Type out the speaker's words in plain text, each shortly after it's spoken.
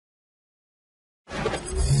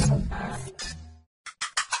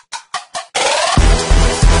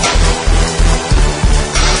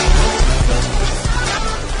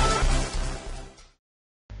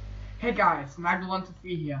Hey guys,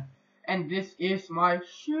 Magda123 here, and this is my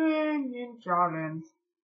singing challenge.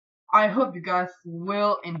 I hope you guys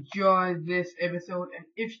will enjoy this episode, and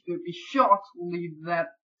if you could be sure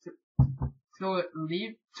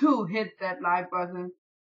to hit that like button,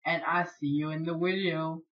 and I see you in the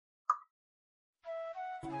video.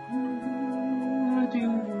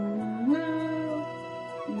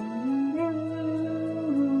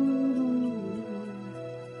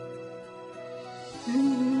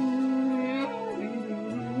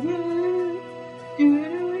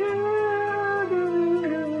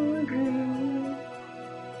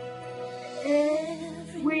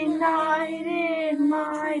 Every night in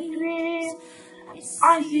my dreams,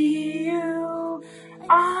 I see you,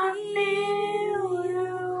 I feel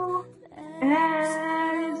you,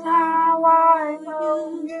 that is how I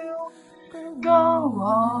know you. Go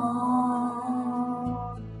on,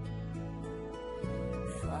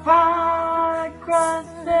 far across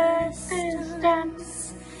the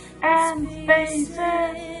distance and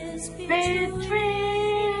spaces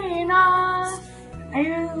between us.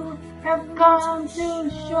 You have come to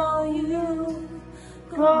show you.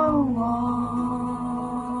 Go on,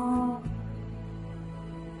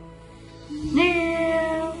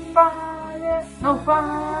 near, far, no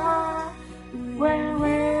far,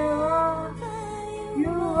 wherever you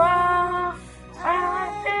are. I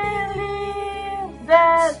believe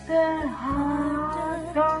that the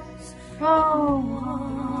heart does go on.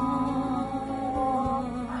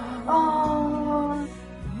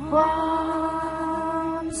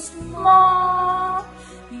 Once more,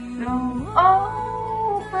 you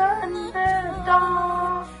open the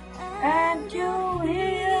door, and you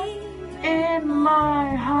hear in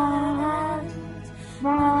my heart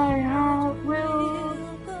will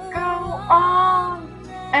go on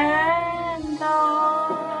and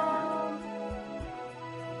on.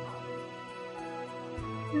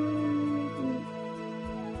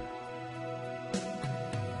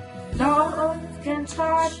 Love can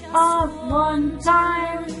start off one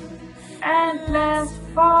time and last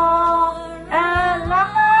for a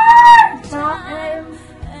lifetime,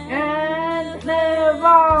 and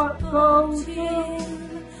never goes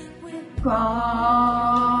gone.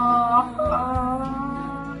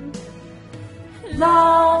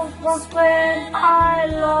 Love was when I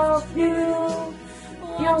loved you.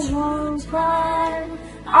 You won't cry,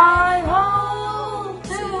 I hope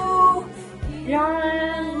to.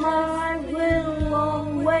 And my will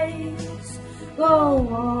always go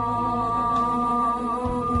on.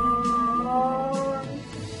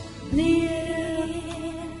 Near,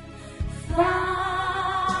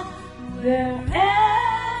 far, wherever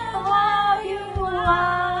you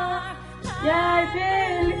are, I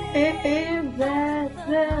believe that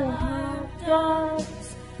the heart does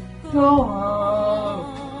go on.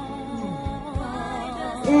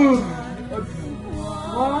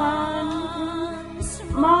 Once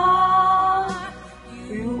more,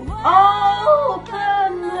 you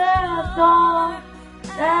open the door,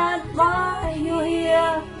 and you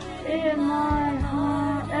hear in my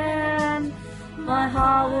heart, and my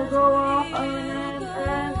heart will go on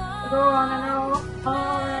and go on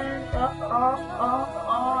and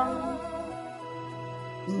on.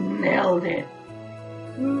 Nailed it.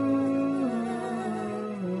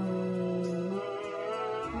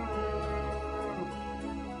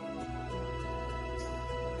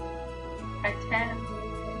 I can.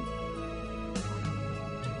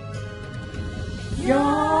 You're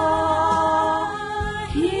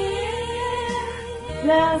here.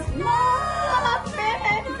 There's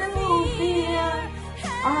nothing to fear.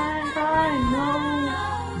 And I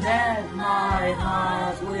know that my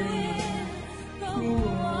heart will go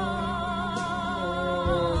on.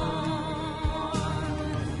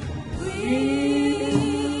 We'll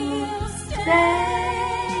stay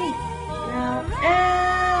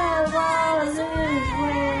forever this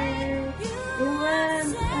way. When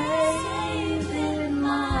faith in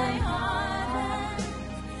my heart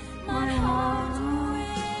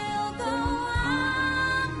will go on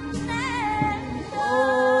and on.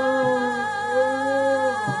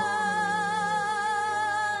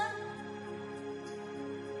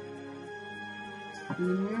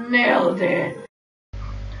 Nailed it.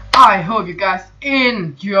 I hope you guys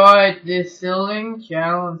enjoyed this singing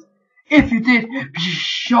challenge. If you did, be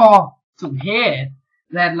sure to hit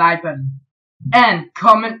that like button and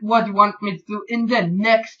comment what you want me to do in the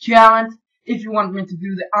next challenge. If you want me to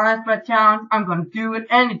do the ice bath challenge, I'm gonna do it.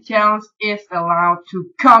 Any challenge is allowed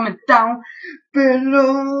to comment down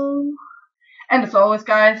below. And as always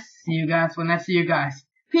guys, see you guys when I see you guys.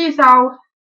 Peace out.